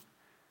to.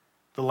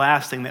 The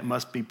last thing that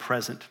must be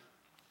present,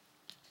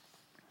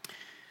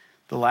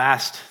 the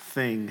last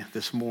thing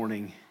this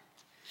morning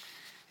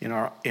in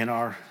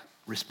our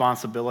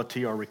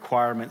responsibility, our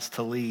requirements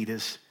to lead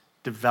is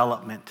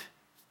development,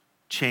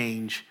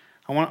 change.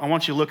 I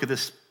want you to look at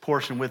this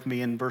portion with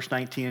me in verse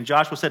 19. And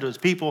Joshua said to his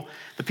people,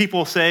 the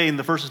people say in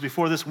the verses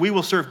before this, we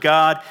will serve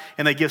God,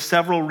 and they give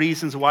several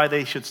reasons why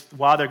they're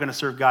going to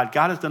serve God.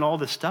 God has done all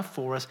this stuff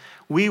for us.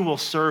 We will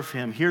serve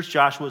him. Here's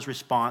Joshua's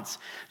response.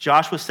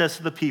 Joshua says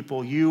to the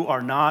people, you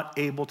are not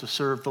able to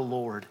serve the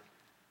Lord.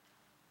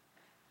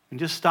 And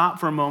just stop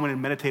for a moment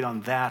and meditate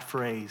on that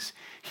phrase.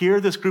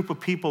 Here this group of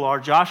people are.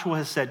 Joshua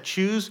has said,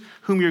 choose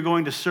whom you're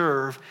going to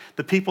serve.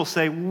 The people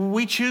say,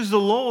 we choose the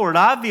Lord.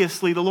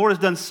 Obviously, the Lord has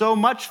done so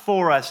much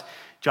for us.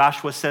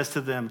 Joshua says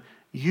to them,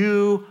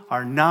 you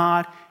are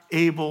not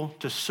able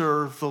to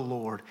serve the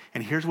Lord.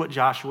 And here's what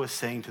Joshua is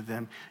saying to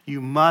them.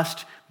 You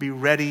must be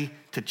ready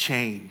to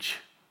change.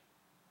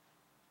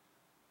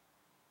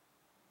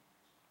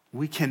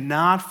 We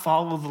cannot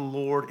follow the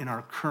Lord in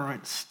our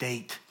current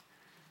state.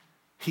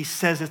 He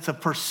says it's a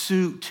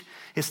pursuit.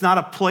 It's not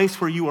a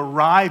place where you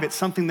arrive. It's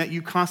something that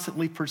you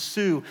constantly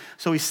pursue.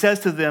 So he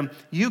says to them,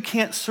 you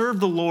can't serve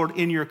the Lord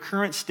in your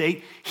current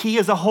state. He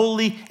is a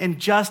holy and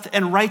just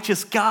and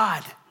righteous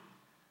God.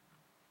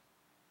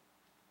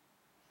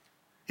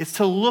 It's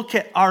to look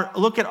at our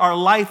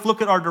life,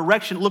 look at our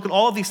direction, look at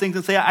all of these things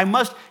and say, I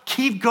must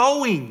keep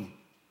going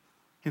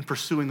in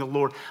pursuing the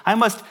Lord. I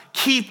must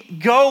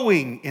keep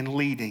going in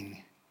leading.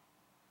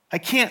 I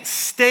can't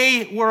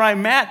stay where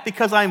I'm at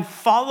because I'm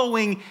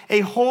following a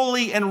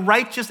holy and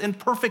righteous and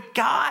perfect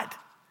God.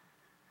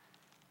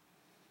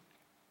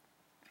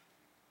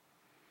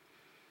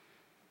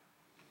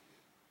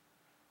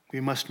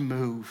 We must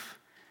move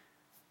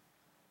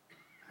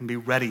and be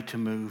ready to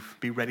move,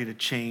 be ready to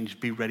change,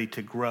 be ready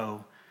to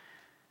grow.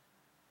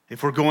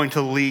 If we're going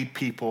to lead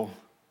people,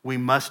 we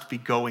must be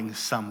going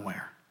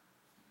somewhere.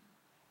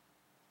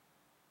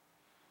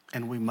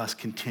 And we must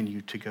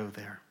continue to go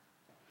there.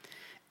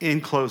 In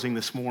closing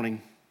this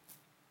morning,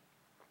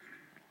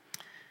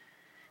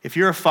 if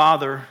you're a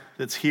father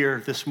that's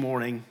here this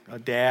morning, a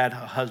dad, a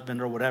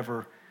husband, or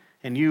whatever,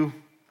 and you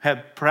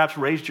have perhaps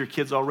raised your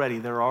kids already.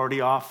 They're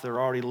already off. They're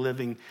already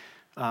living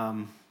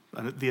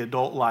the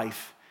adult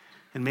life.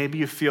 And maybe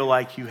you feel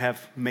like you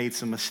have made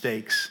some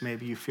mistakes.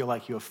 Maybe you feel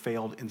like you have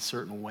failed in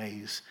certain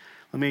ways.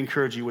 Let me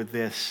encourage you with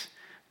this.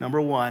 Number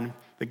one,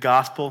 the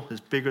gospel is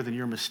bigger than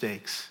your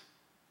mistakes.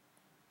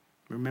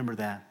 Remember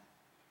that.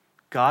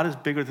 God is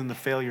bigger than the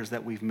failures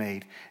that we've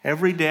made.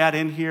 Every dad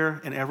in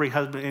here and every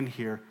husband in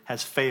here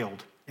has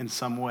failed in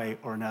some way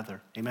or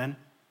another. Amen?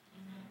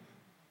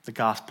 The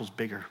gospel's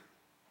bigger.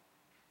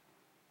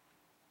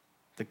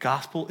 The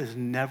gospel is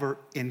never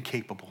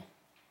incapable.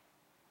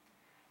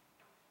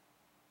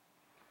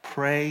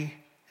 Pray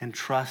and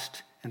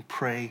trust and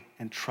pray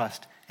and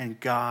trust, and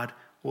God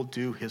will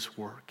do his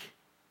work.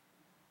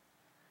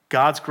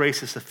 God's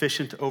grace is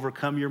sufficient to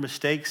overcome your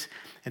mistakes.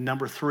 And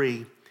number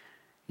three,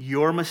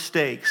 your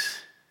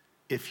mistakes,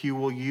 if you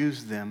will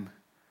use them,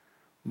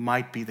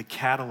 might be the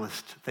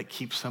catalyst that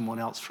keeps someone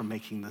else from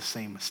making the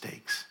same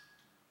mistakes.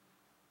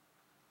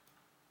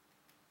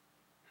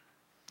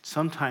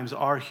 Sometimes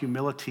our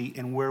humility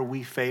in where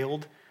we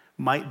failed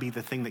might be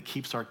the thing that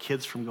keeps our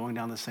kids from going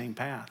down the same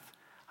path.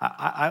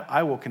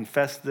 I will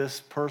confess this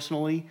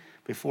personally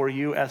before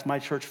you as my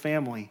church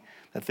family,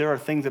 that there are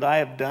things that I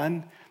have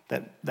done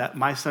that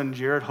my son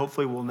Jared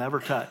hopefully will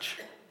never touch.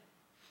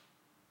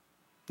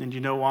 And you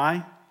know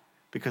why?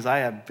 Because I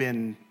have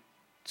been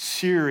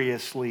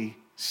seriously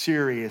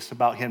serious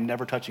about him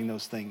never touching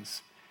those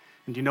things.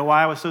 And do you know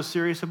why I was so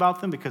serious about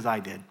them? Because I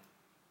did.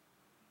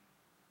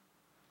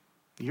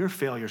 Your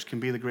failures can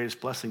be the greatest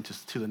blessing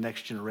to the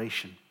next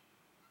generation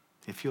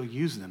if you'll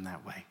use them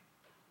that way.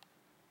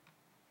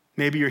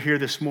 Maybe you're here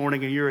this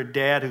morning and you're a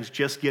dad who's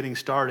just getting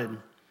started.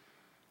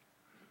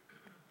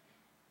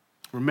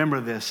 Remember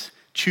this.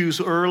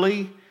 Choose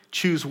early,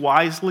 choose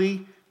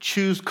wisely,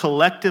 choose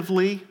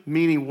collectively,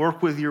 meaning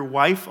work with your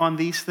wife on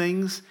these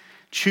things.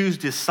 Choose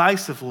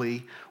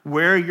decisively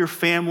where your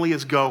family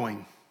is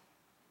going.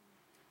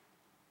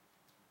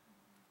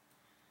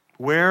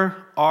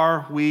 Where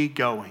are we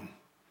going?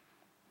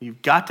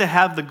 You've got to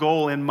have the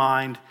goal in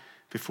mind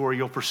before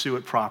you'll pursue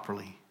it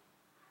properly.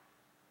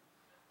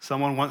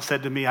 Someone once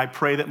said to me, I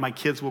pray that my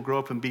kids will grow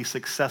up and be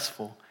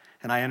successful.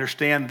 And I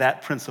understand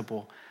that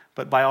principle.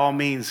 But by all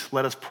means,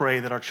 let us pray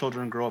that our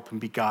children grow up and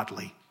be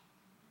godly.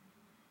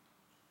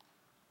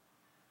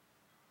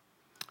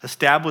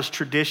 Establish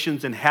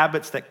traditions and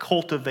habits that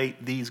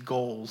cultivate these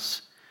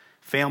goals.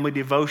 Family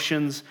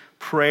devotions,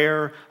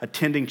 prayer,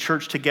 attending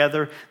church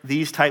together,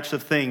 these types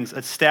of things.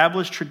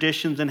 Establish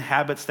traditions and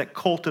habits that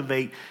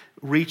cultivate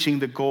reaching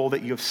the goal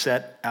that you have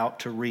set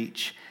out to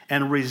reach.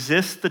 And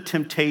resist the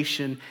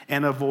temptation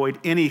and avoid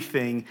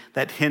anything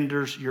that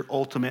hinders your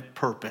ultimate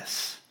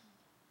purpose.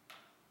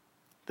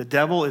 The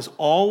devil is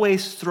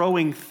always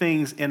throwing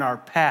things in our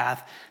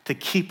path to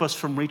keep us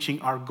from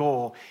reaching our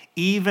goal,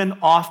 even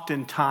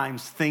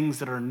oftentimes things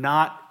that are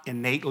not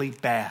innately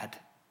bad.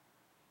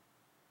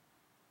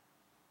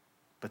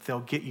 But they'll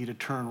get you to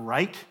turn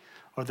right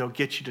or they'll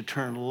get you to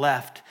turn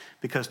left,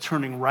 because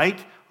turning right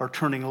or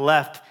turning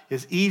left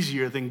is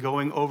easier than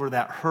going over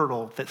that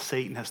hurdle that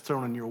Satan has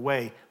thrown in your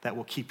way that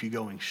will keep you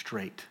going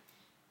straight.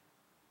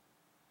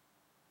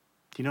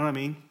 Do you know what I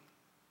mean?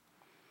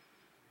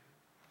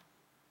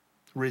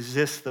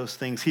 Resist those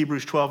things.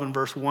 Hebrews 12 and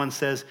verse 1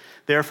 says,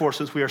 therefore,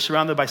 since we are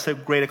surrounded by so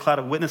great a cloud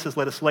of witnesses,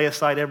 let us lay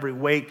aside every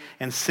weight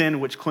and sin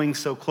which clings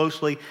so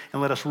closely,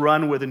 and let us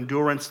run with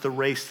endurance the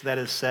race that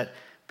is set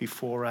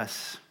before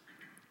us.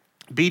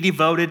 Be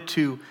devoted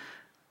to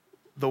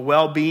the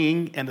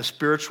well-being and the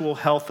spiritual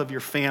health of your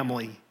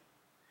family.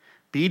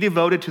 Be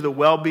devoted to the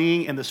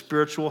well-being and the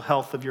spiritual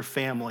health of your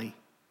family.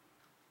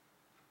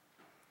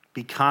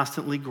 Be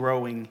constantly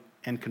growing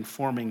and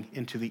conforming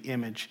into the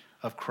image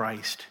of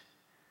Christ.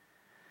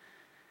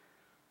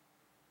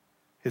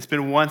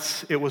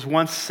 It was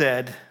once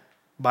said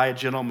by a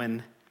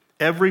gentleman,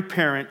 every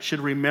parent should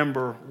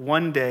remember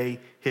one day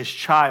his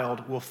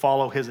child will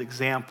follow his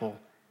example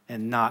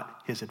and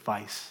not his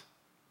advice.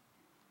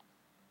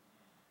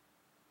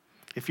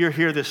 If you're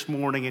here this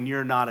morning and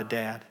you're not a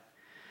dad,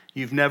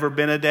 you've never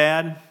been a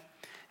dad,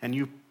 and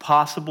you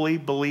possibly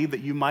believe that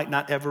you might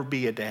not ever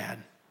be a dad,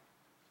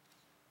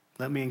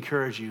 let me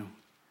encourage you.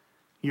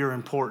 You're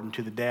important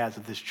to the dads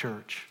of this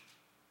church.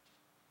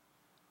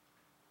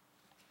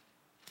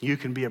 You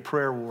can be a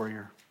prayer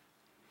warrior.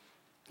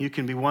 You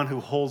can be one who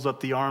holds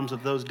up the arms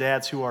of those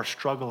dads who are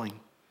struggling.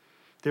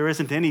 There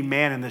isn't any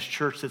man in this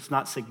church that's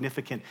not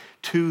significant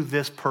to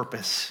this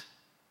purpose.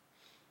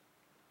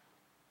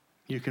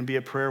 You can be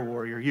a prayer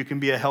warrior. You can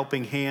be a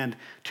helping hand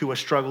to a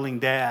struggling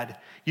dad.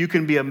 You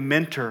can be a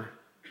mentor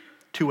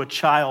to a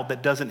child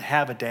that doesn't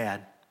have a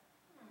dad.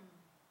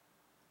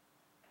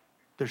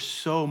 There's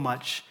so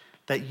much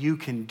that you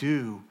can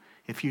do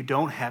if you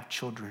don't have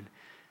children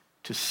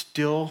to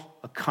still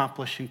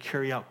accomplish and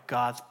carry out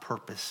God's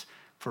purpose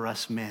for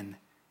us men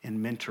in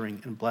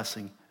mentoring and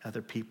blessing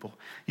other people.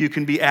 You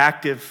can be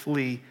active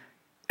in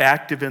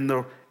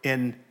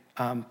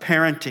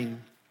parenting,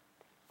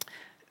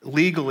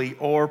 legally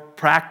or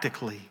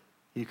practically.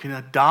 You can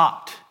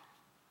adopt.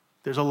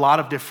 There's a lot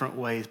of different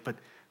ways, but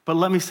But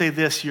let me say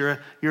this, you're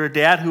a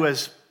dad who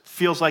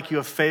feels like you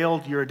have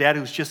failed. You're a dad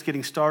who's just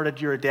getting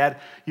started.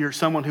 You're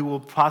someone who will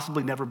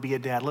possibly never be a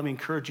dad. Let me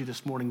encourage you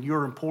this morning.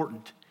 You're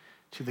important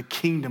to the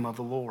kingdom of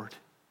the Lord.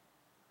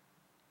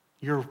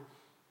 Your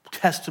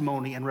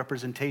testimony and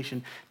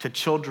representation to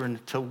children,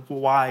 to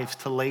wives,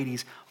 to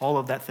ladies, all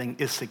of that thing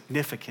is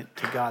significant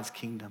to God's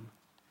kingdom.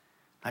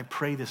 I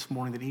pray this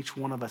morning that each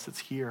one of us that's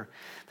here,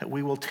 that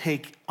we will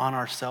take on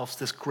ourselves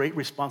this great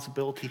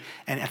responsibility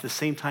and at the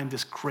same time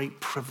this great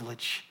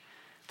privilege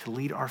to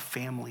lead our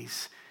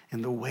families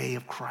in the way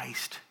of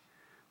Christ,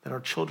 that our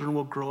children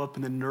will grow up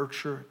in the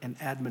nurture and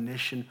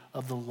admonition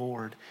of the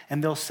Lord.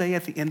 And they'll say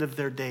at the end of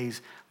their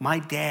days, my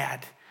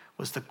dad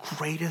was the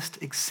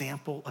greatest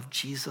example of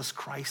Jesus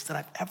Christ that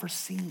I've ever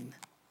seen.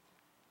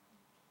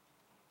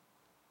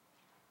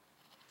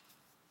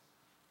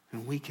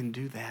 And we can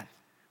do that.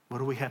 What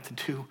do we have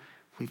to do?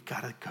 We've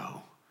got to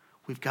go.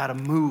 We've got to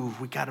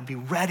move. We've got to be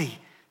ready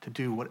to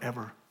do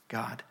whatever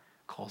God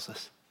calls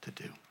us to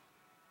do.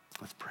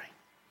 Let's pray.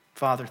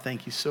 Father,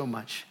 thank you so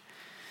much.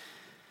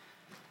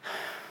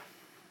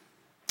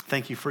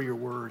 Thank you for your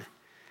word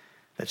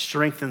that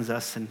strengthens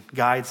us and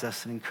guides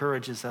us and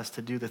encourages us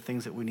to do the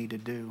things that we need to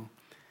do.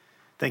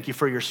 Thank you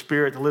for your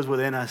Spirit that lives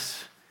within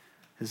us,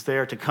 is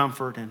there to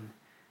comfort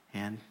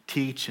and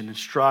teach and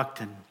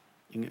instruct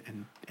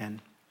and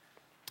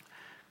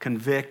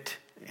convict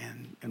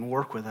and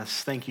work with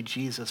us. Thank you,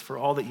 Jesus, for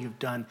all that you've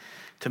done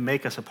to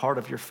make us a part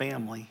of your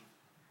family.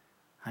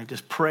 I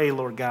just pray,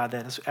 Lord God,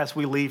 that as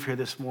we leave here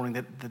this morning,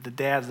 that the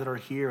dads that are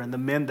here and the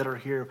men that are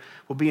here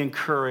will be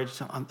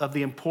encouraged of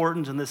the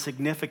importance and the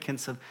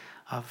significance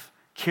of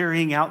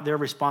carrying out their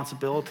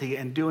responsibility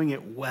and doing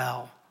it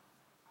well.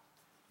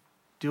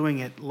 Doing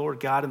it, Lord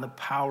God, in the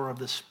power of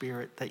the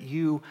Spirit, that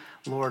you,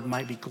 Lord,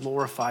 might be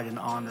glorified and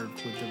honored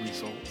with the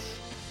results.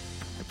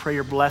 I pray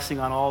your blessing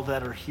on all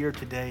that are here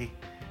today.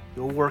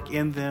 You'll work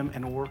in them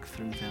and work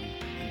through them.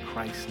 In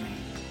Christ's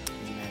name.